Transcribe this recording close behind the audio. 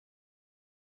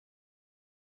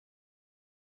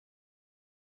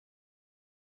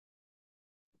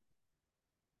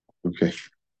Okay,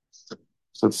 so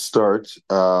let's start.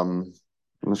 I'm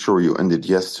not sure where you ended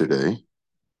yesterday.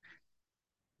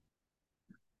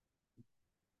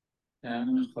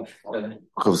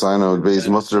 Chavzaino Beis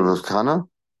Moster of Kana?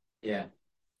 Yeah.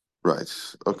 Right.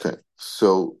 Okay.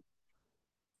 So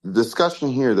the discussion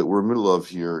here that we're in the middle of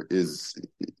here is,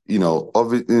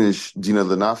 of it is Dina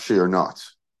the Nafshe or not,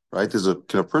 right?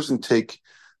 Can a person take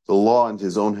the law into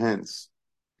his own hands?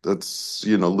 That's,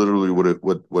 literally what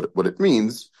it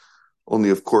means.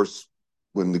 Only, of course,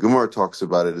 when the Gemara talks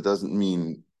about it, it doesn't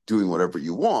mean doing whatever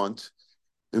you want.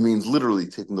 It means literally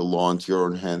taking the law into your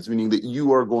own hands, meaning that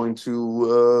you're going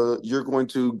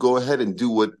to go ahead and do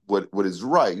what is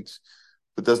right.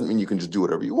 But doesn't mean you can just do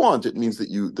whatever you want. It means that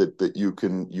you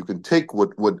can take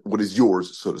what is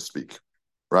yours, so to speak,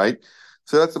 right?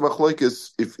 So that's the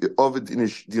machlokes if ovid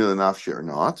inish dina nafshe or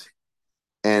not.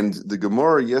 And the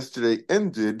Gemara yesterday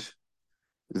ended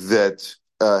that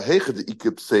where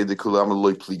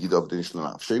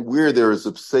there is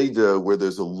a pseida, where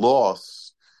there's a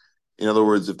loss. In other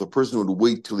words, if the person would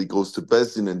wait till he goes to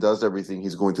Bezdin and does everything,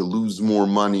 he's going to lose more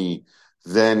money.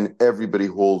 Then everybody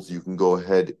holds you can go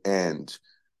ahead and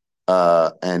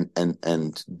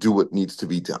do what needs to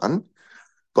be done.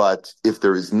 But if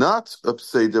there is not a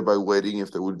pseida by waiting,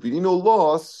 if there would be no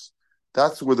loss,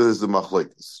 that's where there's the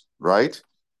machlekes, right?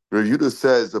 Rav Yehuda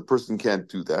says a person can't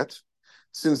do that.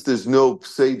 Since there's no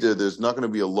pseida, there's not going to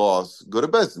be a loss. Go to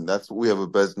Bezdin. That's what we have a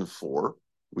Bezdin for.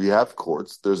 We have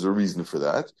courts. There's a reason for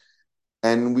that.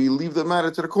 And we leave the matter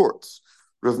to the courts.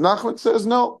 Rav Nachman says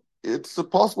no. It's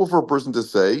possible for a person to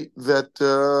say that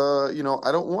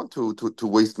I don't want to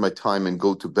waste my time and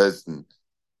go to Bezdin.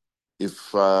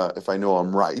 If I know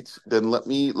I'm right, then let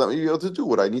me be able to do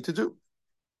what I need to do.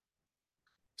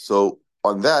 So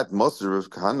on that, most of Rav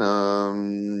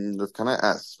Kahana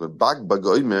asks, "Bag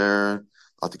bagoimer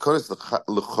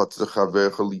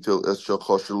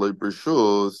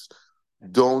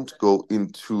don't go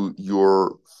into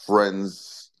your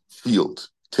friend's field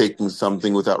taking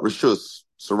something without rishus."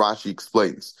 So Rashi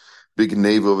explains, "Big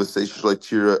nevo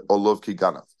v'seishleitira olov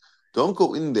kiganav." Don't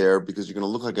go in there because you're going to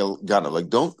look like a ganav. Like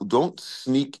don't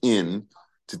sneak in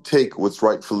to take what's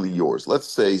rightfully yours. Let's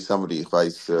say somebody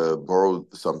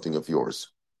borrowed something of yours,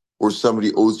 or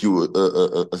somebody owes you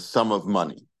a sum of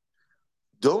money.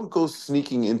 Don't go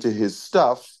sneaking into his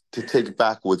stuff to take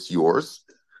back what's yours,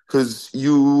 because because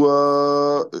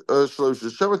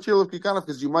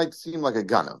you might seem like a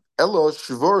ganav. Elo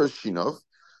shvor shinov,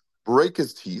 break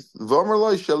his teeth. V'omer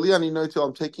lo shaliani noito,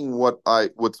 I'm taking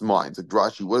what's mine. So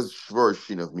Drashi, what is shvor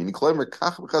shinov meaning? Klemer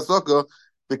kach b'chazaka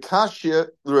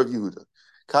b'kashya l'Rav Yehuda.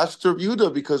 Kash to Rav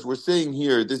Yehuda, because we're saying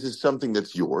here this is something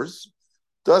that's yours.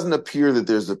 Doesn't appear that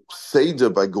there's a pseida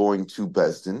by going to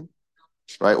Bezdin.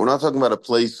 Right, we're not talking about a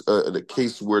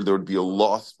case where there would be a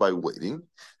loss by waiting,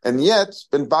 and yet,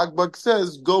 Ben Bagbag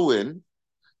says, go in,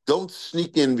 don't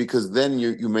sneak in because then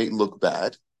you may look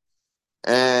bad,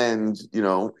 and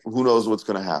who knows what's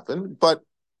going to happen. But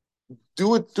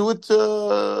do it,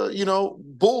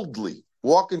 boldly.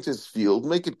 Walk into his field,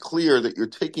 make it clear that you're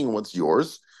taking what's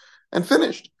yours, and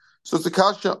finished. So it's a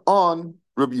kasha on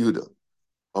Rabbi Yehuda.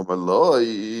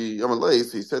 Amalei,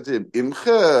 so he said to him,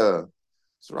 Imche.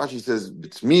 So Rashi says,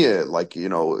 it's me, like,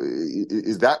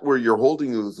 is that where you're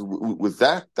holding with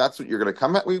that? That's what you're going to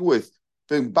come at me with?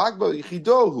 Ben Bagba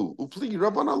Yichidohu, Upli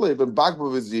Rabbanale, Ben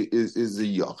Bagba is a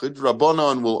Yachid.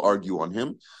 Rabbanon will argue on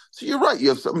him. So you're right, you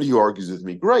have somebody who argues with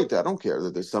me. Great, I don't care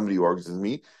that there's somebody who argues with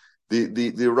me. The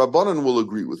Rabbanon will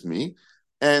agree with me.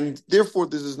 And therefore,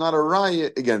 this is not a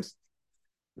riot against.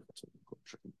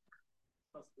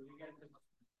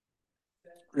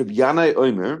 Rabbi Yanai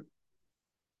Omer.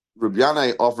 Rabbi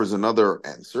Yanai offers another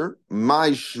answer.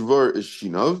 My shvar is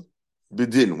shinov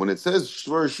bidin. When it says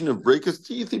shvar shinov, break his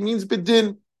teeth, it means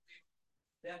bidin.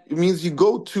 It means you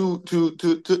go to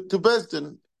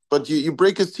Bezdin, but you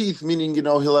break his teeth, meaning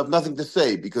he'll have nothing to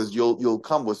say because you'll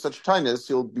come with such tiness,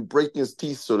 he'll be breaking his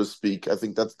teeth, so to speak. I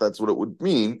think that's what it would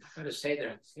mean.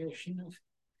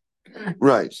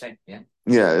 Right.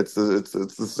 Yeah, it's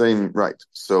the same. Right.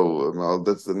 So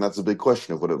that's a big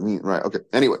question of what it means. Right. Okay.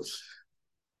 Anyway.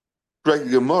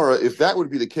 Gemara, if that would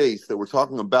be the case that we're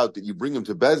talking about, that you bring him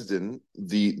to Bezdin,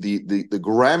 the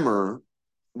grammar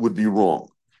would be wrong.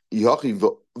 The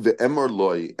emor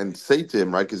loy, and say to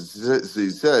him, right? Because he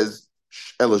says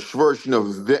el shvar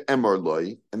the emor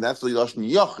loy, and that's the lashon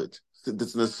yachid.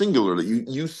 That's in a singular that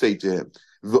you say to him.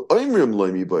 The oimrim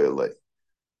loy mi boyalei.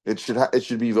 It should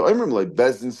be the oimrim loy.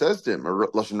 Bezdin says to him, or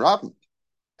lashon rabbi.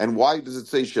 And why does it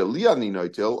say Shaliani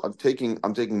Noitel? I'm taking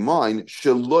mine.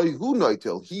 Shaloi hu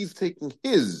Noitel. He's taking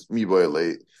his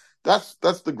miboyle. That's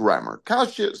the grammar.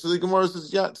 Kasha. So the Gemara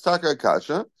says, yeah, it's taka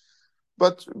kasha.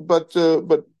 but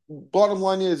bottom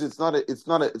line is it's not a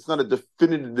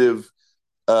definitive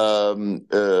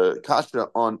kasha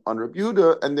on Rabbi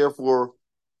Yehuda, and therefore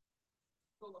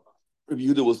Rabbi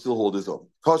Yehuda will still hold his own.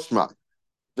 Toshma,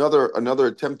 another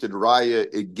attempted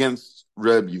raya against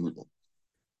Rabbi Yehuda.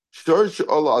 Shor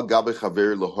she'ola al gabe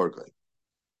chaver lahorgai.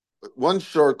 One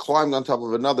shor climbed on top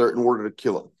of another in order to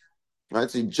kill him. Right,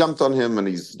 so he jumped on him and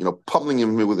he's pummeling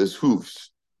him with his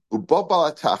hooves. And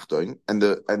the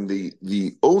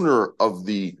owner of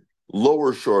the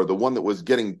lower shore, the one that was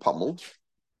getting pummeled,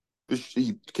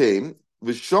 he came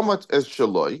v'shomat es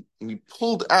shaloi, and he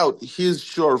pulled out his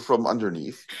shore from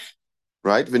underneath.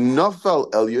 Right,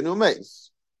 v'nafal el yonumes.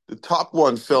 The top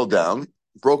one fell down,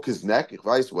 broke his neck,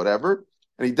 vice whatever,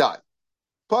 and he died.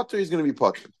 Potter, he's going to be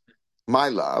potter. My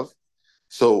love.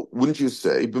 So wouldn't you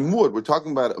say, b'mud, we're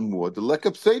talking about a mud, the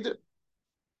lekab seder.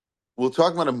 We're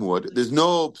talking about a mud. There's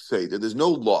no seder, there's no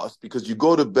loss, because you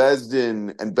go to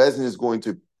Bezdin, and Bezdin is going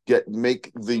to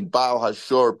make the Baal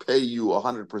Hashor pay you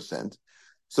 100%.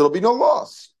 So there'll be no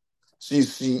loss. So you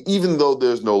see, even though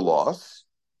there's no loss,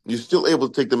 you're still able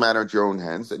to take the matter into your own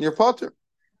hands, and you're potter.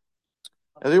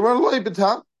 And they run away,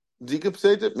 betam.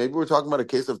 Maybe we're talking about a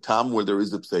case of tam where there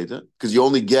is a pseta, because you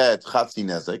only get chatzi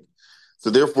nezek. So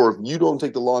therefore, if you don't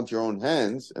take the law into your own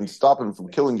hands and stop him from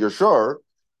killing your shor,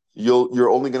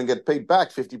 you're only going to get paid back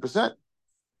 50%.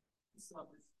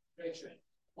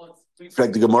 If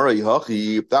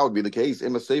that would be the case,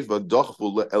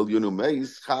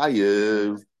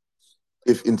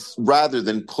 if rather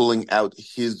than pulling out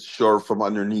his shor from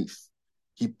underneath,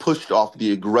 he pushed off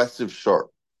the aggressive shor.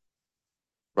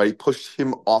 Right, he pushed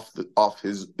him off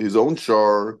his own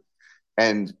shor,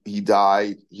 and he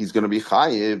died. He's going to be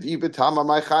chayiv. If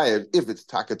it's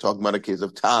taka talking about a case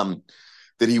of tam,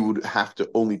 that he would have to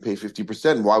only pay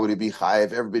 50%. Why would he be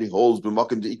chayiv? Everybody holds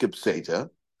b'makom de'ikab seita.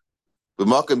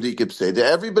 B'makom de'ikab seita.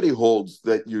 Everybody holds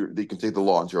that they can take the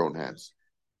law into your own hands.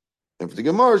 And for the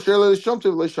Gemara,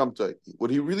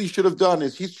 what he really should have done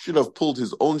is he should have pulled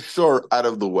his own shor out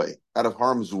of the way, out of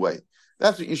harm's way.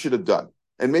 That's what you should have done.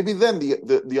 And maybe then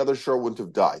the other shor wouldn't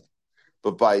have died.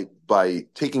 But by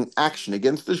taking action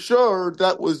against the shor,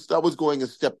 that was going a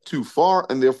step too far,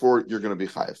 and therefore you're going to be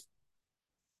chayiv.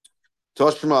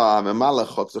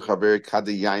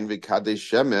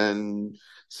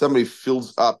 Somebody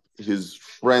fills up his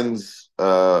friend's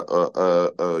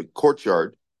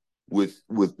courtyard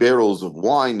with barrels of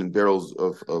wine and barrels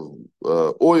of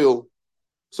oil.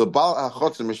 So the Bal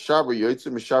HaChotzer,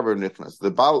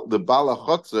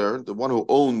 the one who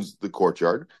owns the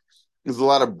courtyard, is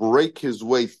allowed to break his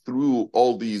way through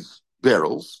all these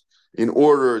barrels in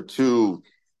order to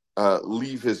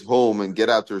leave his home and get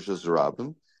out to Rosh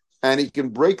Hashanah. And he can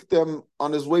break them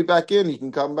on his way back in. He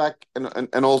can come back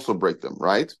and also break them,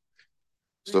 right?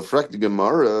 So, Frak the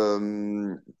Gemara,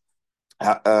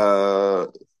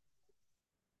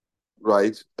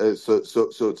 right?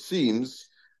 So it seems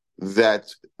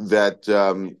that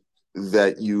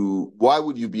you. Why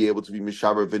would you be able to be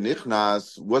mishaber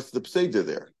v'nichnas? What's the pseida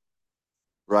there,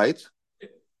 right?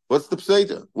 What's the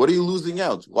pseida? What are you losing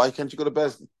out? Why can't you go to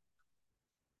Bezdin?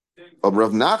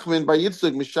 Rav Nachman by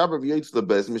Yitzchak mishaber v'yitz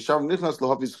lebez mishaber nichnas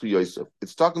lahavis chiyosef.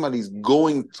 It's talking about he's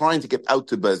trying to get out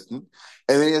to Bezdin, and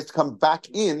then he has to come back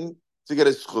in to get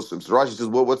his chusim. So Rashi says,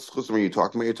 well, what chusim are you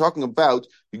talking about? You're talking about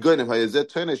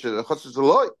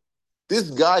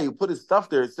this guy who put his stuff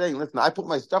there is saying, listen, I put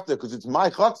my stuff there because it's my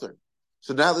chutzner.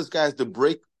 So now this guy has to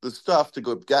break the stuff to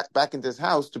go back into his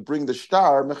house to bring the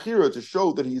shtar mechira to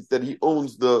show that he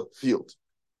owns the field,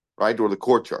 right, or the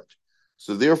courtyard.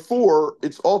 So therefore,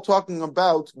 it's all talking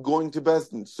about going to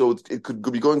Bezdin. So it could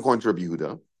be going to Rabbi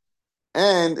Yehuda,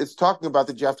 and it's talking about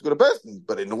that you have to go to Bezdin.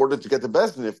 But in order to get to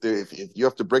Bezdin, if you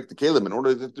have to break the kelim in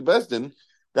order to get to Bezdin,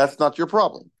 that's not your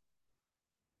problem.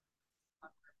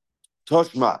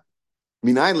 Toshma,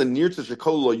 minayla nirtza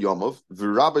shekol lo yomov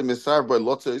v'rabbi misar by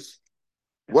lotzes.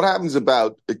 What happens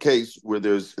about a case where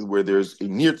there's a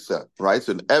nirtza, right?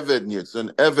 So an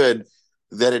eved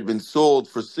that had been sold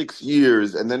for 6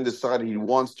 years and then decided he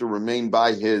wants to remain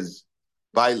by his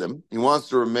bailim, he wants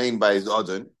to remain by his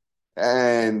adon,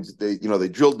 and they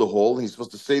drilled the hole, and he's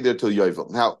supposed to stay there till Yovel.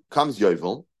 Now comes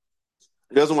Yovel,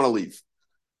 he doesn't want to leave,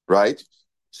 right?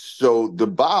 So the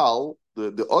Baal,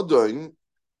 the adon,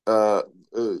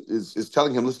 is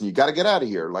telling him, listen, you got to get out of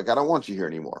here. Like, I don't want you here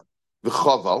anymore. The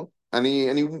chaval, and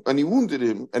he wounded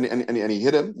him, and he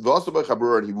hit him.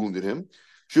 And he wounded him.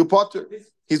 Shu potter.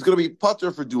 He's going to be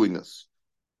potter for doing this.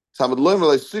 It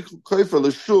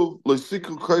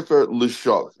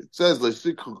says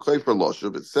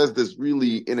it says this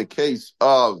really in a case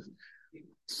of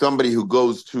somebody who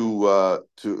goes to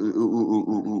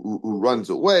who runs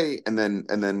away, and then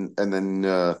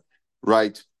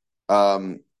right,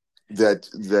 that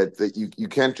you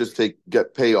can't just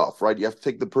get payoff, right? You have to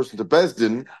take the person to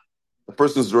Bezdin. The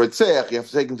person's Roitzeach, you have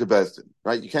to take him to Bezdin,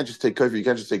 right? You can't just take kofir, you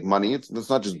can't just take money. It's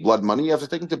not just blood money. You have to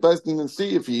take him to Bezdin and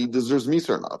see if he deserves misa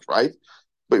or not, right?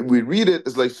 But we read it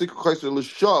as like Sikh Chayser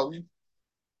L'Shav.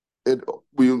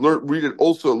 Read it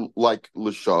also like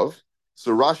L'Shav.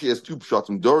 So Rashi has two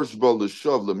pshatim. Dorish ba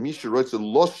L'Shav L'Misha writes a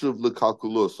Loshav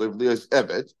L'Kalkulos. So if there's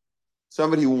Evet,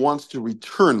 somebody who wants to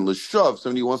return L'Shav,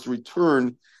 somebody who wants to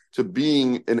return to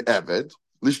being an Evet.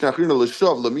 Lishnachrina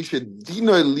L'Shav L'Misha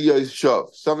Dina Liyas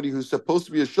Shav. Somebody who's supposed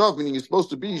to be a Shav, meaning he's supposed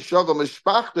to be Shav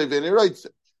Mishpachte V'Neraitze.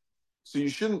 So you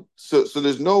shouldn't. So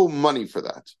there's no money for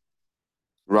that,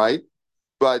 right?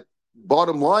 But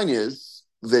bottom line is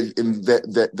that in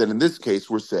this case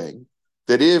we're saying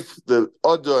that if the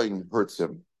Adain hurts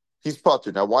him, he's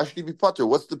patur. Now, why should he be patur?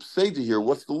 What's the pseudo here?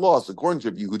 What's the loss? According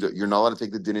to Yehuda, you're not allowed to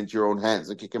take the din into your own hands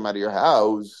and kick him out of your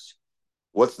house.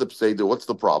 What's the pseudo? What's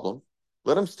the problem?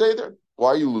 Let him stay there. Why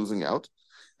are you losing out?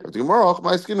 We're talking about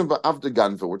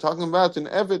an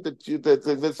evet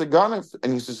that's a ganef,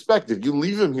 and you suspect if you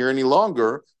leave him here any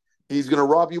longer, he's going to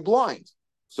rob you blind.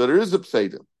 So there is a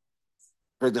pseudo.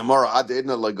 What do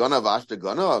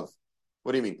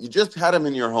you mean? You just had him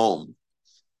in your home.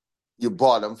 You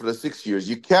bought him for the 6 years.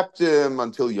 You kept him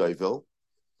until Yovel.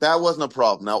 That wasn't a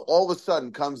problem. Now, all of a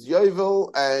sudden comes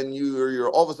Yovel, and you're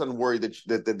all of a sudden worried that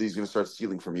he's going to start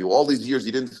stealing from you. All these years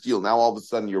he didn't steal. Now, all of a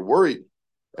sudden, you're worried.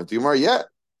 Yeah.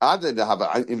 Until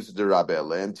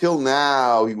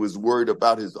now, he was worried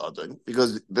about his Adon,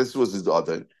 because this was his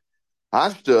Adon.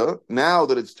 Hashta, now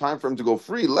that it's time for him to go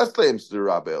free, let's lay him to the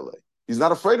Rabbe'ele. He's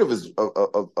not afraid of his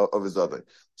other.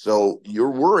 So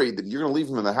you're worried that you're going to leave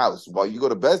him in the house while you go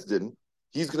to Besdin.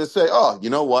 He's going to say, "Oh, you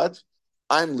know what?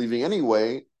 I'm leaving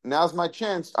anyway. Now's my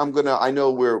chance. I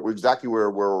know exactly where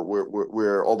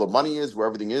all the money is, where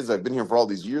everything is. I've been here for all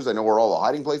these years. I know where all the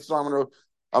hiding places are. I'm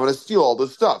gonna steal all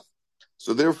this stuff."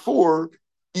 So therefore,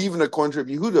 even according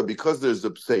to Yehuda, because there's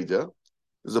a pseida,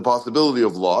 there's a possibility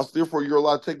of loss. Therefore, you're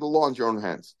allowed to take the law into your own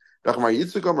hands. We're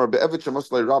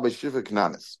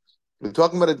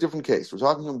talking about a different case. We're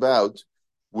talking about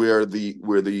where the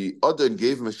Adon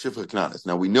gave him a Shifra Knanis.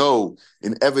 Now we know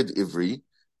in Eved Ivri,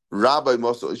 Rabbi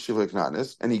Mosa is Shifra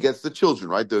Knanis, and he gets the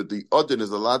children, right? The Adon is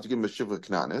allowed to give him a Shifra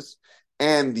Knanis,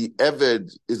 and the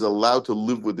Eved is allowed to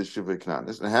live with the Shifra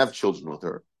Knanis and have children with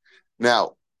her.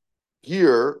 Now,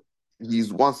 here he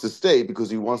wants to stay because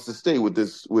he wants to stay with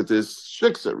this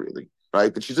shiksa, really,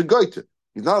 right? But she's a goita.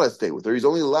 He's not allowed to stay with her. He's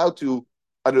only allowed to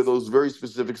under those very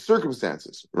specific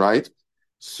circumstances, right?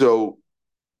 So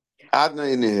Adna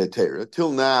in Hetera,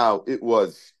 till now it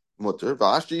was mutter,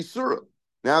 v'ashti surah.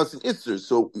 Now it's an isser.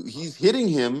 So he's hitting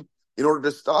him in order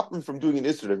to stop him from doing an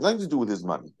isser. It has nothing to do with his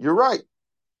money. You're right.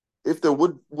 If there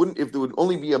would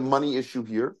only be a money issue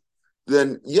here,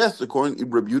 then yes, according to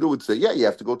Rabbi Yehuda would say, yeah, you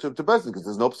have to go to Bezdin because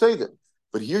there's no pseudo.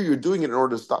 But here you're doing it in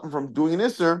order to stop him from doing an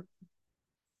isser.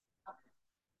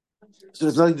 So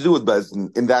there's nothing to do with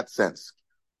Bezdin in that sense.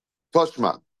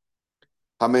 Toshma.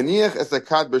 Hameniach es a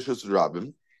kad b'shus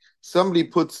rabim. Somebody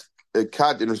puts a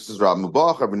kad in Rishus Rabim.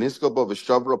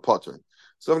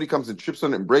 Somebody comes and trips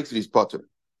on it and breaks it, he's potter.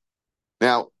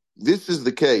 Now, this is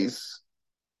the case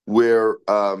where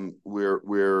there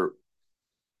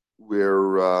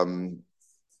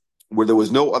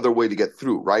was no other way to get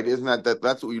through, right? Isn't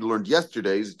that's what we learned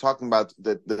yesterday? Is talking about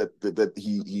that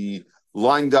he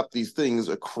lined up these things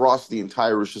across the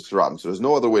entire Rosh Hashanah. So there's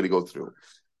no other way to go through.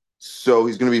 So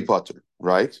he's going to be potter,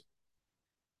 right?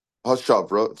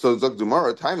 Hashavra. So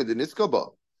Zagdumara time in the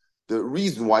Niskaba. The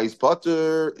reason why he's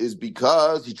potter is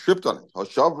because he tripped on it.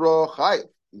 Hashavra chayav.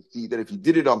 You see that if he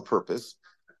did it on purpose,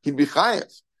 he'd be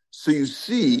chayav. So you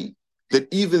see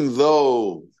that even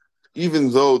though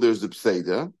there's a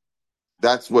pseida,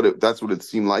 that's what it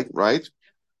seemed like, right?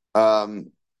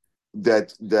 That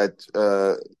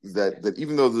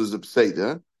even though there's a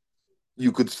pseida,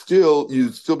 you'd still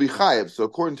be chayav. So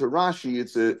according to Rashi,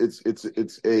 it's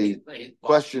a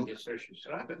question.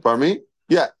 Pardon me?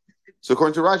 Yeah. So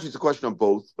according to Rashi, it's a question on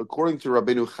both. According to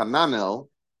Rabbeinu Hananel,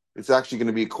 it's actually going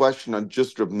to be a question on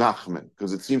just Reb Nachman,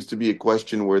 because it seems to be a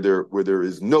question where there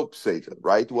is no pseida,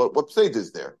 right? What pseida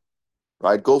is there?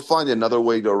 Right? Go find another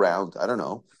way around. I don't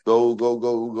know.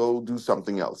 Go do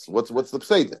something else. What's the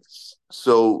pseida?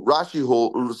 So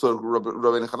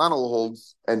Rabbeinu Hananel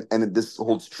holds, and this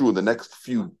holds true in the next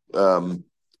few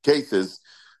cases,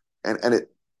 and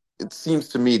it seems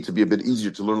to me to be a bit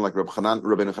easier to learn like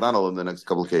Rabbeinu Hananel in the next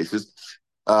couple of cases.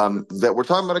 That we're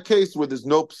talking about a case where there's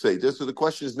no pseida. So the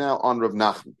question is now on Rav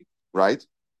Nachman, right?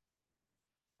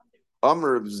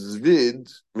 Amr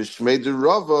Zvid Mishmei de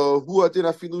Rava Hu Adin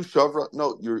Afilu Shavra.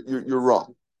 No, you're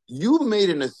wrong. You made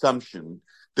an assumption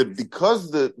that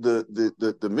because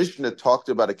the Mishnah talked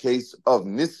about a case of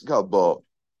Niskaba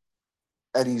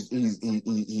and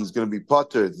he's going to be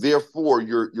potter. Therefore,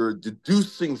 you're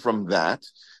deducing from that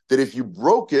if you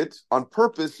broke it on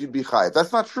purpose, you'd be chayav.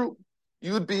 That's not true.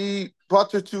 You would be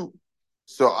potter too.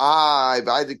 So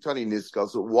Vaidiktani niskal.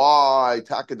 So why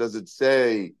Taka does it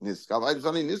say niskal?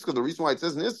 Vaidiktani niskal. The reason why it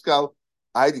says niskal,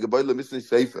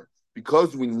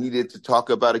 because we needed to talk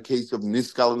about a case of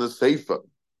niskal in the seifa,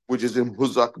 which is in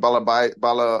huzak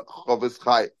bala chovis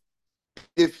chayav.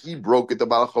 If he broke it, the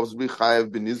balachos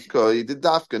b'chayev b'nizkal, he did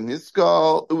dafka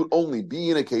nizkal. It would only be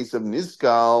in a case of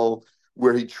nizkal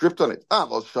where he tripped on it.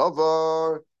 Aval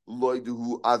shavar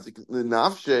loyduhu azik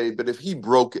nafshe. But if he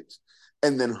broke it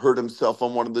and then hurt himself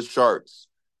on one of the shards,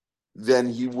 then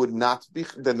he would not be.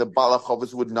 Then the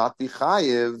balachos would not be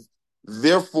chayev.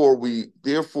 Therefore,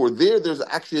 there's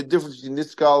actually a difference between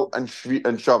nizkal and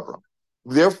shavra.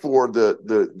 Therefore,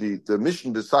 the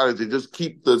mission decided to just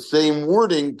keep the same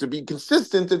wording to be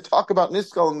consistent and talk about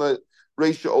niskal in the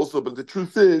ratio also. But the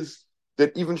truth is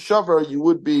that even shavar you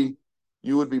would be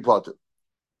potter.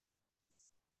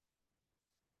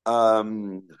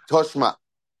 Toshma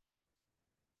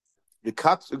the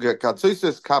katsoy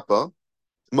says kappa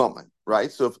moment,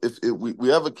 right? So if we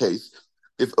have a case,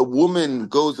 if a woman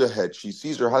goes ahead, she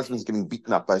sees her husband's getting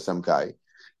beaten up by some guy,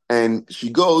 and she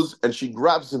goes and she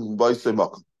grabs him by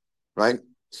Seimak, right?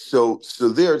 So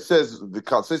there it says the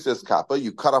Kalsei says kappa,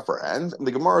 you cut off her hands, and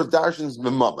the Gemara's darshins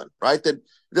b'mammon, right? That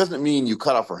it doesn't mean you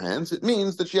cut off her hands. It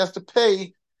means that she has to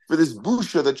pay for this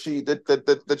busha that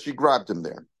she grabbed him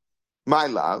there. My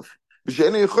love. So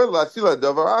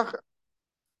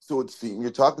it's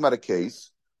you're talking about a case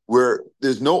where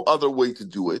there's no other way to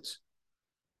do it,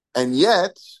 and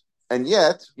yet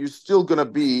you're still going to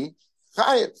be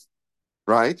chayav,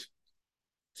 right?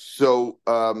 So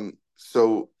Rashi,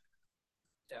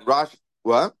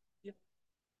 what?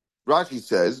 Rashi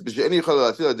says,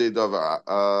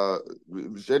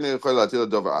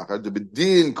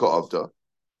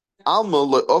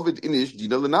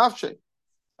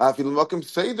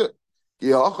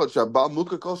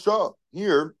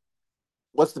 here,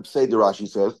 what's the pseudo Rashi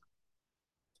says?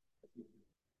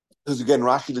 Because again,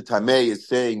 Rashi the Tamei is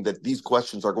saying that these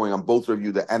questions are going on both Rav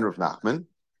Yehuda and Rav Nachman.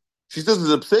 She says it's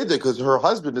a pseudo because her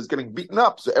husband is getting beaten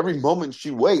up. So every moment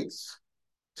she waits,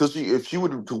 if she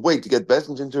would to wait to get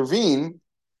Bezdin to intervene,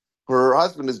 her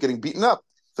husband is getting beaten up.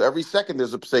 So every second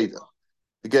there's a pseudo.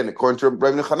 Again, according to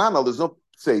Rav Nechananel, there's no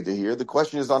pseudo here. The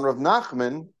question is on Rav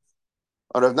Nachman.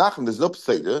 On Rav Nachman, there's no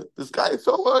pseudo. This guy,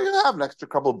 so well, you have an extra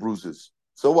couple of bruises.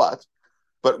 So what?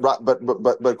 But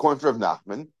according to Rav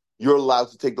Nachman, you're allowed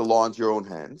to take the law into your own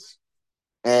hands,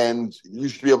 and you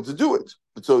should be able to do it.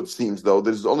 But so it seems, though,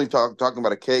 that it's only talking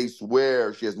about a case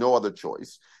where she has no other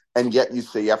choice, and yet you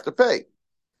say you have to pay.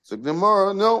 So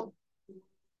Gemara, no.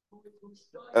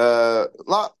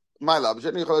 My love.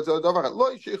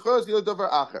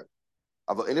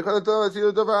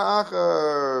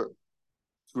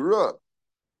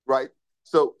 Right?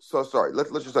 So sorry.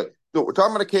 Let's just say, no, we're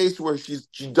talking about a case where she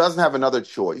doesn't have another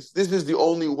choice. This is the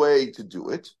only way to do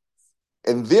it,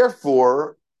 and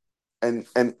therefore, and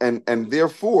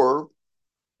therefore,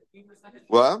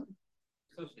 what?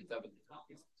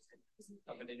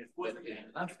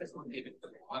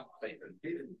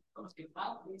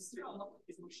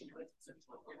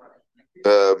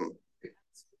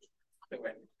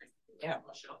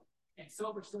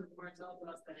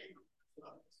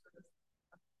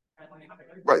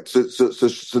 Right.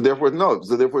 So therefore, no.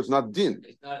 So therefore, it's not din.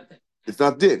 It's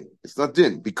not din. It's not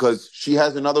din because she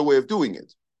has another way of doing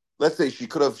it. Let's say she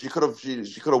could have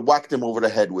whacked him over the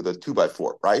head with a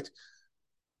 2x4, right?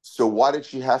 So why did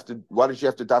she have to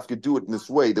dafka do it in this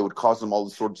way that would cause him all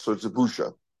the sorts of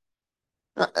busha?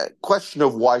 Question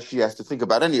of why she has to think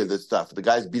about any of this stuff. The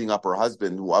guy's beating up her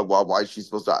husband. Why is she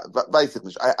supposed to?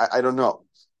 Basically, I don't know,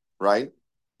 right?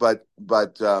 But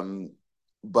that's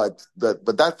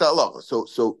that law.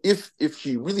 So if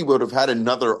she really would have had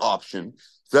another option,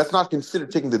 so that's not considered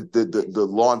taking the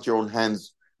law into your own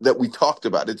hands that we talked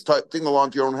about. It's taking the law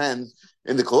into your own hands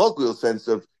in the colloquial sense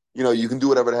of you can do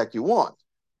whatever the heck you want,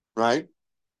 right?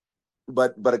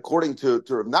 But according to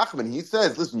Rav Nachman, he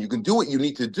says, listen, you can do what you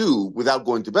need to do without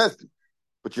going to Bezdin,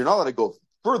 but you're not allowed to go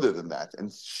further than that.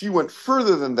 And she went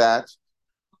further than that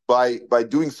by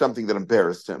doing something that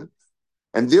embarrassed him,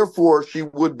 and therefore she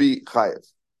would be chayav.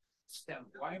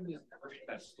 Why are we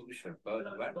that solution?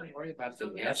 But why don't we worry about the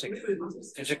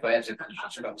physical execution?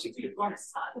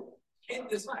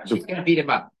 She's going to beat him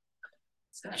up.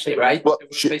 Actually, right? Well,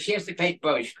 but she has to pay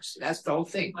both. That's the whole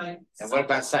thing. And what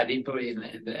about Sadipo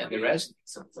and the rest?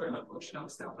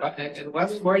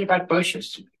 What's worried about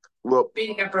bushes? Well,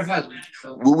 Beating up her husband.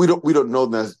 well, we don't know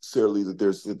necessarily that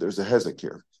there's a hezek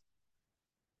here.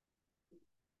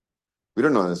 We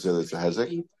don't know necessarily it's a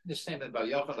hezek. Understand about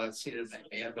Yochel, let's see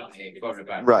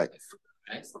about Right.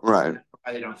 Right.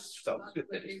 I don't stop.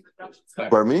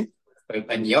 Pardon me?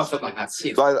 When Yochel had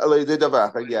seen.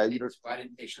 Yeah, you don't. Why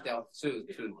didn't they stealth to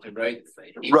right?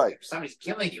 Right. If somebody's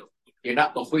killing you, you're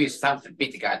not before you stop to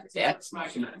beat the guy to death.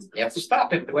 You have to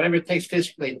stop him, whatever it takes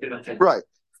physically to do it. Right.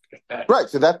 Right.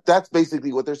 So that's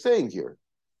basically what they're saying here.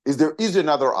 There is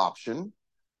another option.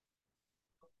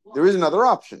 There is another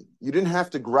option. You didn't have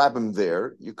to grab him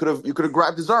there. You could have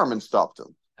grabbed his arm and stopped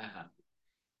him.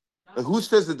 Who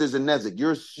says that there's a nezik?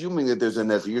 You're assuming that there's a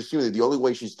nezik. You're assuming that the only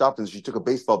way she stopped him is she took a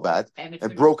baseball bat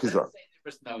and broke his arm. There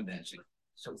was no nezik.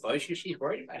 So she's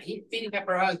worried about he's beating up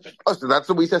her husband. Oh, so that's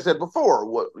what we said before.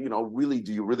 What really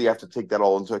do you really have to take that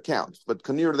all into account? But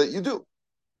Kanir, that you do.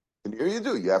 Kanir, you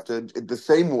do. You have to the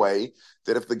same way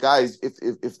that if the guys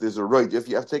if there's a right, if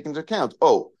you have to take into account.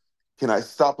 Oh, can I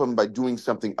stop him by doing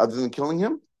something other than killing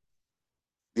him?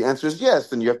 The answer is yes.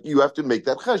 Then you have to make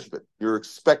that cheshbon. You're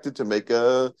expected to make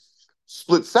a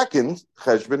split second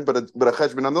cheshbon, but a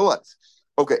cheshbon nonetheless.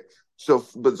 Okay. So,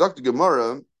 but Zakta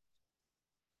Gemara.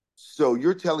 So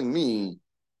you're telling me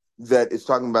that it's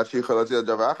talking about you're going to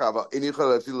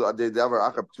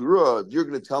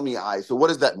tell me so what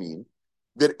does that mean?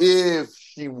 That if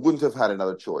she wouldn't have had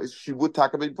another choice, she would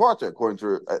take a big part, according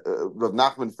to Rav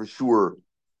Nachman for sure,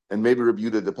 and maybe Rabbi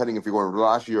Yehuda, depending if you're going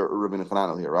Rashi or Rabbi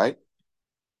Nechananel here, right?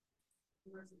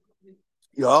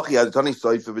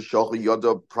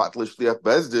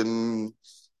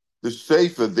 The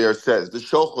Sefer there says the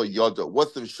Shocha Yada.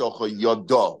 What's the Shocha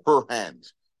Yada? Her hand,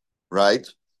 right?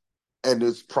 And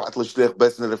it's Prat L'Shliach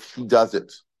Bezdin that if he does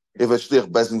it, if a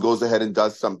Shliach Bezdin goes ahead and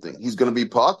does something, he's going to be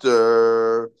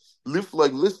Potter. Live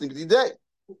like listening to the day.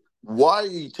 Why are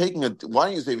you taking it? Why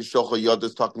don't you say Vishocha Yad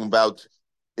is talking about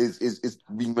is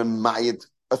being Mamayat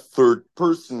a third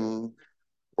person,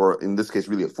 or in this case,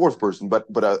 really a fourth person, but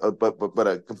a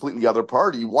completely other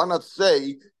party? Why not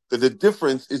say that the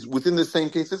difference is within the same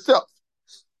case itself?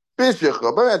 Where is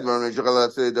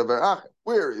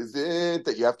it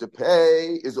that you have to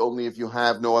pay? Is only if you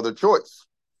have no other choice.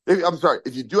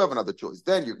 If you do have another choice,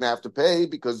 then you're going to have to pay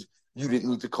because you didn't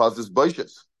need to cause this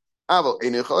baishas. But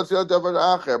if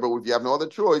you have no other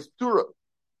choice, Tura.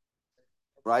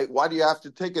 Right? Why do you have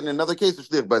to take it in another case of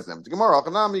Shlich Bezem?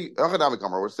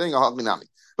 We're saying a Hachminami.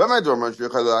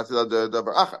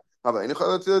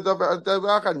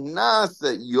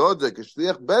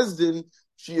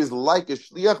 She is like a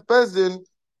Shliach Bezin,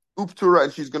 Uptura,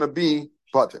 and she's going to be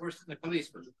Potter.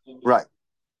 Right.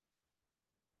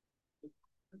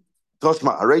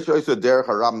 Toshma, Aresha Isa Derech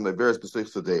Haram Leveres Pesach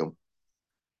Sadeum.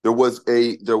 There was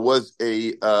a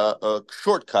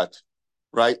shortcut,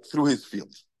 right, through his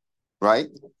field, right?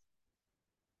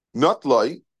 Not law.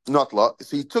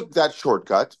 So he took that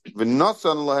shortcut. So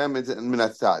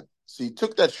he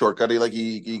took that shortcut.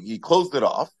 He closed it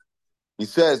off. He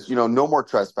says, no more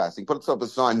trespassing. Puts up a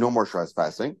sign, no more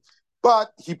trespassing.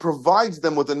 But he provides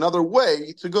them with another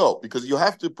way to go because you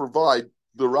have to provide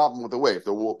the rabbin with a way. If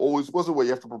there always was a way,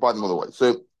 you have to provide them with a way.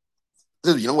 So,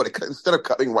 you know what? Instead of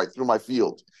cutting right through my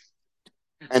field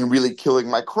and really killing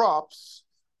my crops,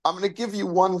 I'm going to give you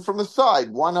one from the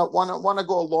side. Why not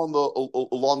go along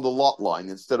the lot line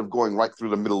instead of going right through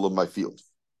the middle of my field?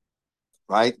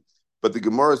 Right? But the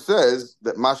Gemara says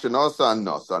that Masha Nasan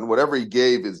Nasan, whatever he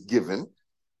gave is given.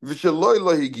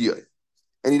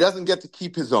 And he doesn't get to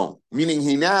keep his own, meaning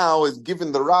he now is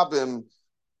given the rabbin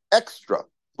extra.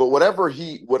 But whatever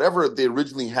they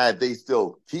originally had, they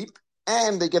still keep,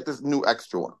 and they get this new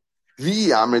extra one.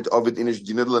 Let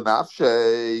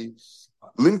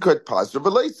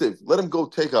him go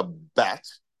take a bat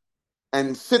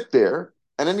and sit there,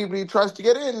 and anybody who tries to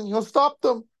get in, he'll stop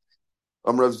them.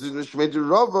 No, this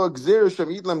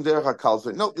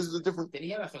is a different. Did he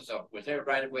have a chazor? Was there a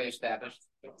right of way established?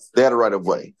 They had a right of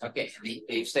way. Okay, and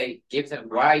they say give them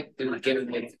right, give them an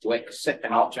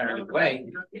alternative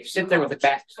way. You sit there with a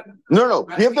bat. No,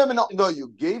 give them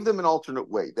you gave them an alternate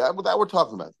way. That we're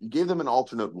talking about. You gave them an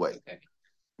alternate way. Okay.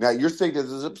 Now you're saying this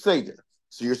is a pseudo.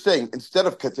 So you're saying instead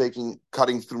of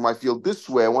cutting through my field this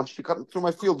way, I want you to cut through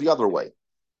my field the other way.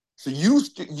 So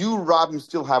you Robin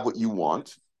still have what you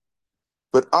want.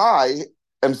 But I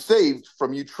am saved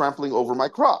from you trampling over my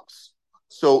crops.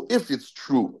 So if it's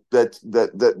true that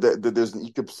there's an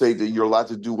ikip say that you're allowed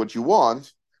to do what you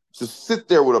want, just sit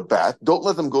there with a bat. Don't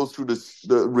let them go through the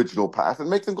original path and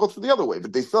make them go through the other way.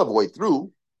 But they still have a way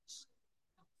through.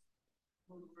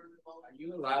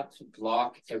 you allowed to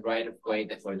block a right of way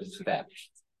that was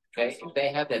established? Okay, if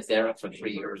they had that there for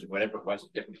 3 years or whatever it was, a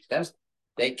different test,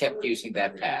 they kept using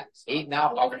that path. He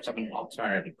now offers them an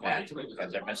alternative path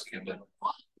because they're messing with.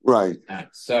 Right.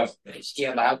 So is he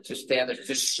allowed to stand there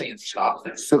physically and stop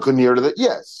them? So near to that,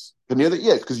 yes. Near that,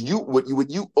 yes, because you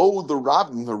owe the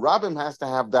rabbim has to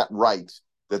have that right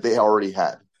that they already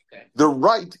had. Okay. The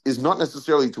right is not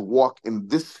necessarily to walk in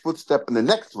this footstep and the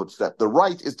next footstep. The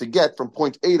right is to get from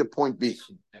point A to point B.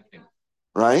 Okay.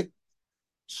 Right?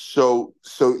 So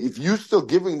if you're still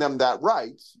giving them that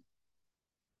right,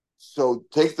 so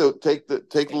take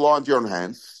the law into your own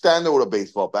hands, stand there with a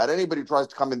baseball bat. Anybody tries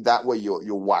to come in that way,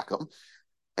 you'll whack them.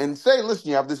 And say, listen,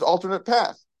 you have this alternate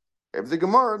path. If the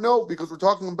Gemara, no, because we're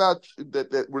talking about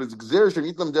that what is Xerish,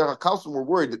 we're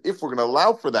worried that if we're going to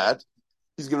allow for that,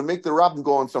 he's going to make the rabbin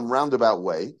go on some roundabout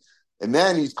way, and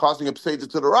then he's causing a pseta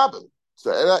to the rabbin.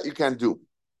 So that you can't do.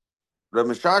 Rav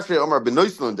Mishashe Omar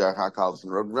Benoislan Derech HaKalson.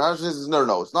 Rav Mishashe says,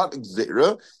 no, it's not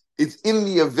Xera. It's in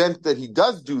the event that he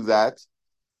does do that,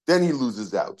 then he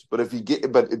loses out. But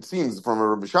but it seems from a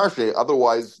Rav Mishashe,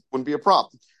 otherwise wouldn't be a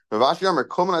problem. Rav Ashi Omar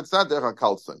Koman Atzad Derech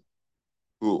HaKalson.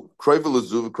 Rav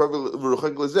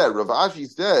Ashi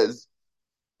says,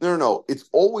 no. It's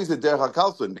always a derech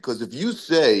hakalson because if you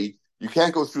say you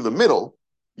can't go through the middle,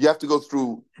 you have to go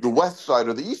through the west side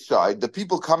or the east side. The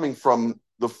people coming from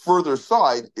the further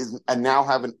side and now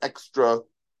have an extra.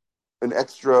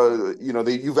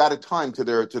 You've added time to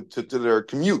their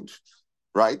commute,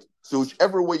 right? So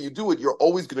whichever way you do it, you're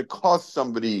always going to cost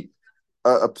somebody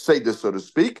a pseudo, so to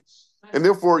speak, and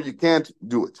therefore you can't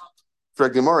do it. Why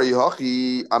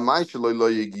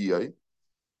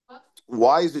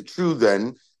is it true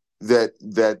then why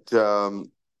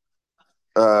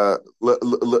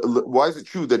is it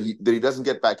true that he doesn't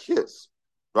get back his?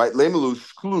 Right?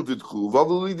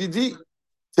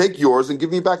 Take yours and give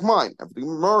me back mine.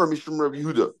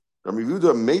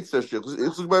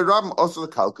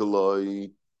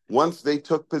 Once they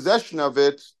took possession of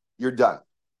it, you're done.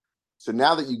 So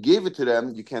now that you gave it to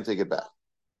them, you can't take it back.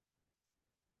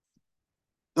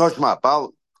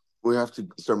 Toshma, we have to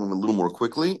start moving a little more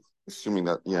quickly, assuming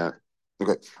that, yeah.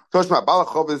 Okay. Toshma,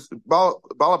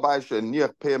 Balabaisha and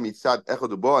Niach Peah mitzad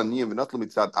echad ubo and Niyam v'natlu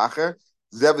mitzad acher.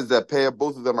 Zev is that Peah,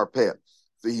 both of them are Peah.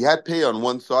 So he had Peah on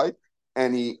one side,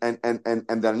 and the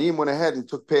Aniyim went ahead and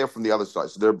took Peah from the other side.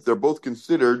 So they're both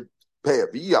considered Peah.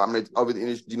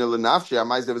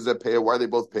 Why are they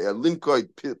both Peah?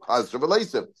 Linkoid Paz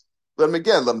Revelation. Let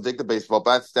them take the baseball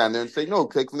bat, stand there and say, no,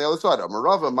 take from the other side.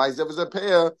 Amarava, Maizev is a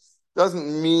peah,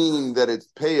 doesn't mean that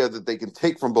it's peah that they can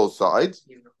take from both sides.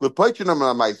 So Rashi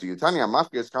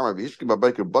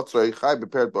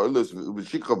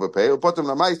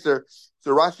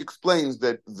explains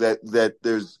that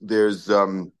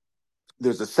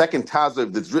there's a second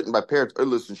tazav that's written by Peret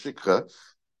Oilus and Shikha,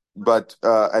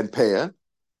 and peah,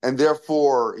 and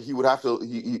therefore he would have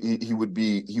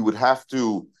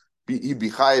to he'd be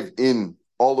chayiv in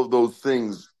all of those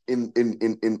things in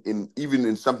even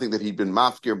in something that he'd been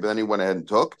mafkir, but then he went ahead and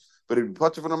took. But it'd be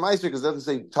potter from a meiser because it doesn't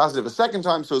say taziv a second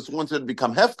time. So it's once it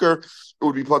become hefker, it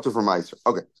would be potter from meiser.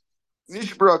 Okay.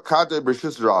 Nishbra kade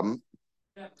b'shus rabim.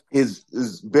 His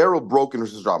barrel broke in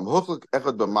Rishus Rabim. Huflik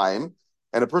echad b'mayim,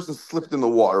 and a person slipped in the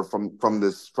water from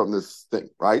this thing,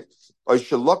 right? Or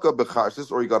shalaka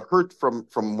b'charsis, or he got hurt from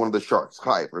one of the sharks.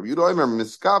 Chayiv. Rabbi Yehuda remember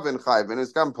miskaven chayiv and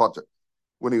miskaven potter.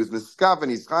 When he was miskaven,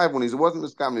 he's chayiv. When he wasn't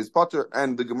miskaven, he's potter.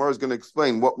 And the Gemara is going to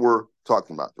explain what we're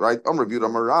talking about, right? Rabbi Yehuda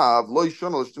Amarav lo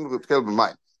yishon l'shtim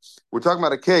b'mayim. We're talking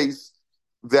about a case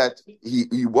that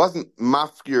he wasn't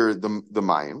mafkir the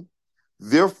mayim.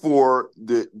 Therefore,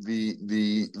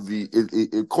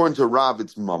 according to Rav,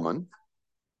 it's mammon,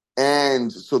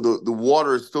 and so the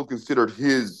water is still considered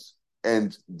his,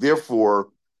 and therefore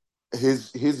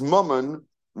his mammon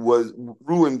was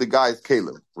ruined the guy's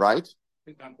kalim, right?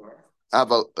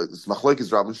 It's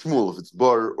machlekes Rav and Shmuel if it's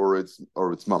bar or it's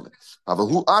mammon.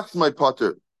 Who acts my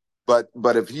potter? But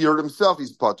if he hurt himself,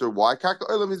 he's potter. Why? Kaka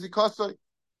olam is he kasai?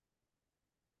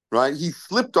 Right? He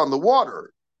slipped on the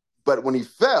water. But when he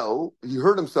fell, he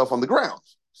hurt himself on the ground.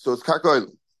 So it's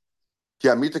kakoilim.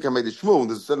 Kia mita kamei de Shmuel.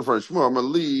 There's a sentence for Shmuel.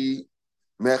 Amali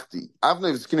mechti.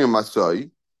 Avnei v'skinim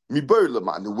masai. Miber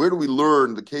leman. Where do we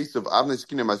learn the case of Avnei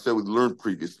v'skinim masai? We learned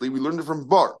previously. We learned it from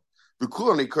Bar.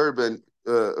 V'kulani karben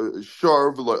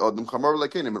shar v'loy adam chamar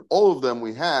v'lekenim. And all of them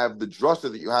we have the drasha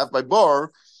that you have by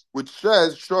Bar, which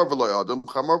says shar v'loy adam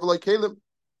chamar v'lekenim.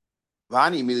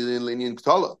 V'ani milin linyan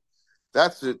ktala.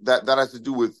 That has to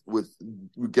do with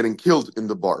getting killed in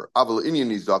the bar. Aval inyan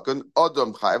nizaken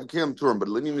adam chayav kim turim, but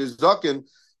inyan nizaken,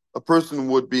 a person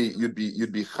you'd be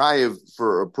chayav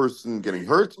for a person getting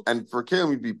hurt, and for kim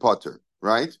you'd be potter.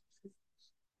 right?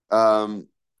 Um,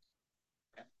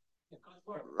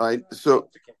 right. So,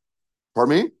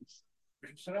 pardon me.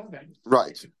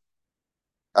 Right.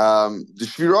 The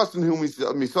Shvirasin whom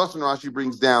Misasan Rashi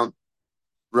brings down,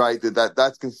 right?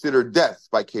 That's considered death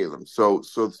by Kalim. So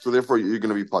therefore you're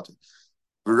going to be potter.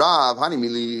 Rav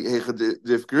Hanimili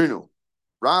Hechadifgrinu.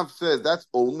 Rav says that's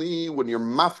only when you're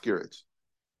mafkirit.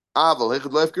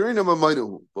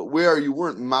 But where you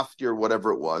weren't mafkir,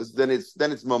 whatever it was, then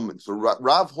it's moment. So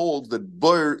Rav holds that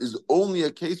bar is only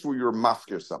a case where you're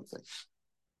mafkir something,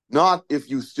 not if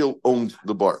you still owned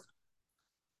the bar.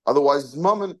 Otherwise, it's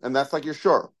moment, and that's like your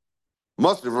shore.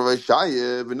 Must have Rav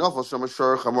Shayev v'nafal shama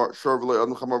shor v'lei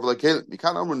adam chamor v'lei kelim. You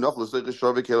can't amru nafal l'sleich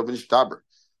shor v'kelim v'nishtaber.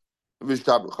 If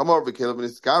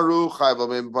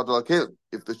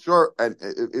the shore and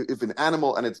if an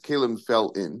animal and its kalim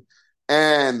fell in,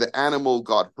 and the animal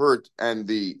got hurt and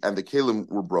the kalim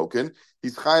were broken,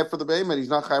 he's chayav for the behemoth, he's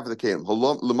not chayav for the kalim.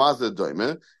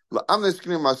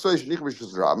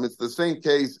 It's the same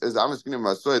case as amneskinim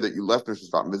masoy that you left in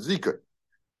shesram mezika,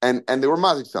 and they were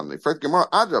mazik something.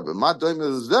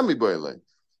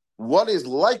 What is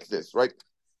like this, right?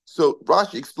 So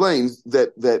Rashi explains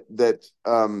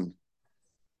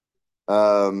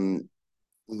um,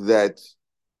 that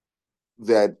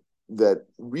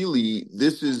really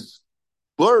this is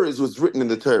blur is what's written in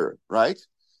the Torah, right?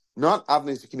 Not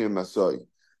Avnei Sekinim Masai.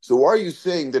 So why are you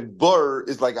saying that blur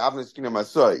is like Avnei Sekinim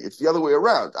Masai? It's the other way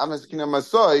around. Avnei Sekinim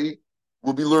Masai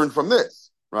will be learned from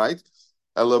this, right?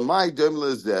 Elamai Dem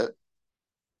Lezeh,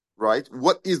 right?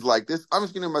 What is like this? Avnei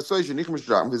Sekinim Masai Shenichem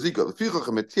Shram V'Zika L'Fichach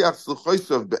Metiach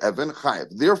S'Chosav Be'even Chayev.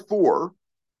 Therefore,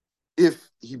 if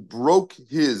he broke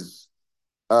his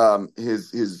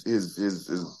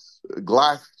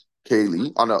glass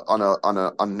keli on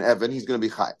an Evan, he's going to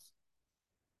be chayiv,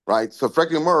 right? So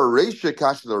Frekimura Reisha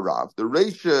Kash the Rav. The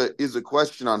Reisha is a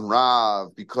question on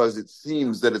Rav because it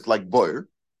seems that it's like boyer,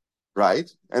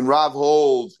 right? And Rav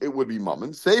holds it would be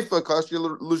mammon. Seifa Kash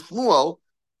L'Shmuel,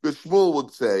 because Shmuel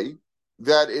would say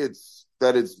that it's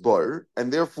boyer,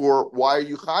 and therefore why are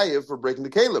you chayiv for breaking the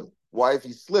kelim? Why if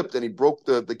he slipped and he broke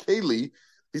the keli,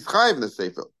 he's chayiv in the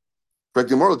seifa.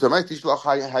 According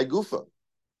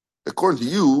to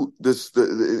you,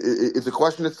 it's a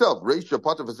question itself. Reisha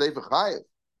pater for sefer chayiv,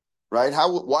 right?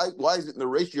 Why is it in the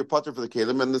reisha you're pater for the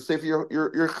kelim and the sefer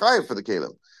you're chayiv for the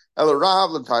kelim? El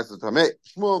Rav l'tayis l'tamei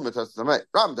Shmuel l'tayis l'tamei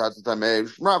Rav l'tayis l'tamei.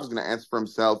 Rav is going to answer for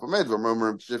himself. Where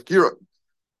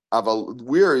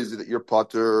is it that you're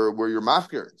pater where you're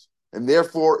mafkir? And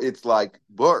therefore it's like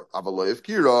bur avaloyev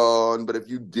kiron. But if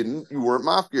you didn't, you weren't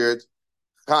mafkir.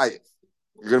 Chayiv.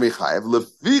 You're going to be chayiv.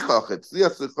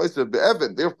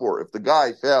 Therefore, if the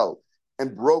guy fell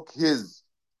and broke his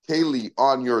keli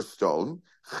on your stone,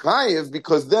 chayiv,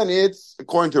 because then it's,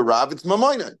 according to Rav, it's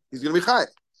mamoina. He's going to be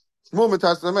chayiv. Now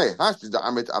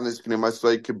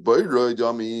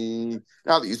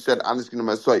that you said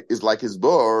Amniskina is like his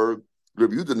bar,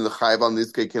 Rabbi Yudan the chayiv on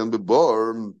this cake can be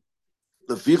bar.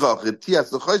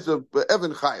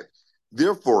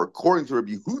 Therefore, according to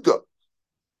Rabbi Yehuda,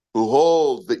 who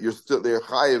holds that you're still they're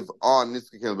chayiv on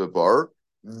niskakel bebar,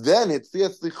 then it's the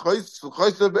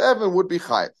chaysav be'evan would be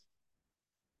chayiv.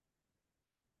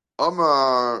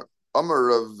 Amar of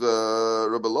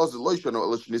Rabbi Elazar loishanu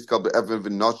elish niskal be'evan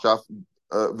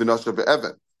v'nashaf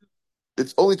be'evan.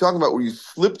 It's only talking about where you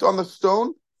slipped on the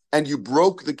stone and you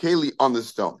broke the keli on the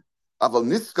stone. Aval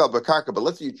niskal be'karka, but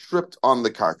let's say you tripped on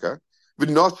the karka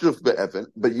v'nashaf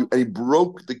be'evan, but you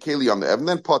broke the keli on the evan,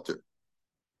 then potter.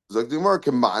 This is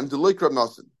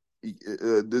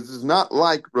not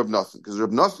like Rav Nosson, because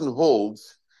Rav Nosson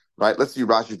holds, right? Let's see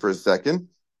Rashi for a second.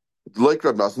 Like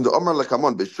Rav Nosson,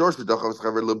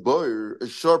 a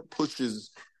shor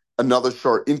pushes another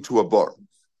shor into a bar.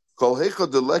 So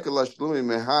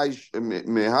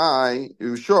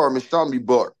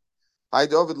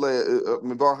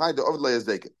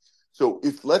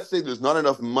if let's say there's not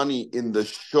enough money in the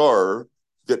shor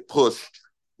that pushed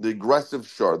the aggressive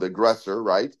shor, the aggressor,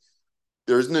 right?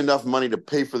 There isn't enough money to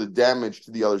pay for the damage to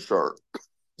the other shor.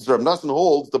 So Rav Nosson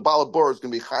holds the balabor is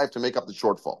going to be chayiv to make up the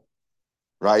shortfall,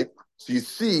 right? So you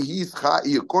see,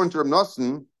 according to Rav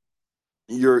Nosson,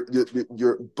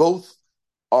 you're both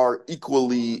are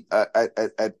equally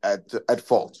at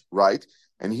fault, right?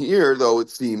 And here, though, it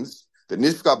seems that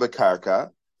nifka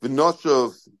bekarka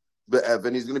v'noshav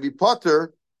be'evan, he's going to be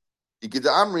potter. Ikid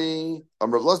Amri, Rav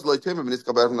Elazar loitem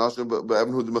v'niska be'evan noshav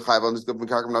be'evan hu d'mechayiv on niska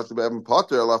be'karka v'noshav be'evan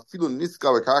potter. Alafilu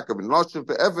niska be'karka v'noshav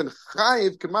be'evan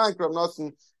chayiv k'mayik Rav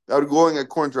Nosson. That would going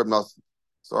according to Rav Nosson.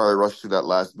 Sorry, I rushed through that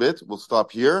last bit. We'll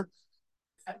stop here.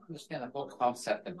 I understand the whole concept of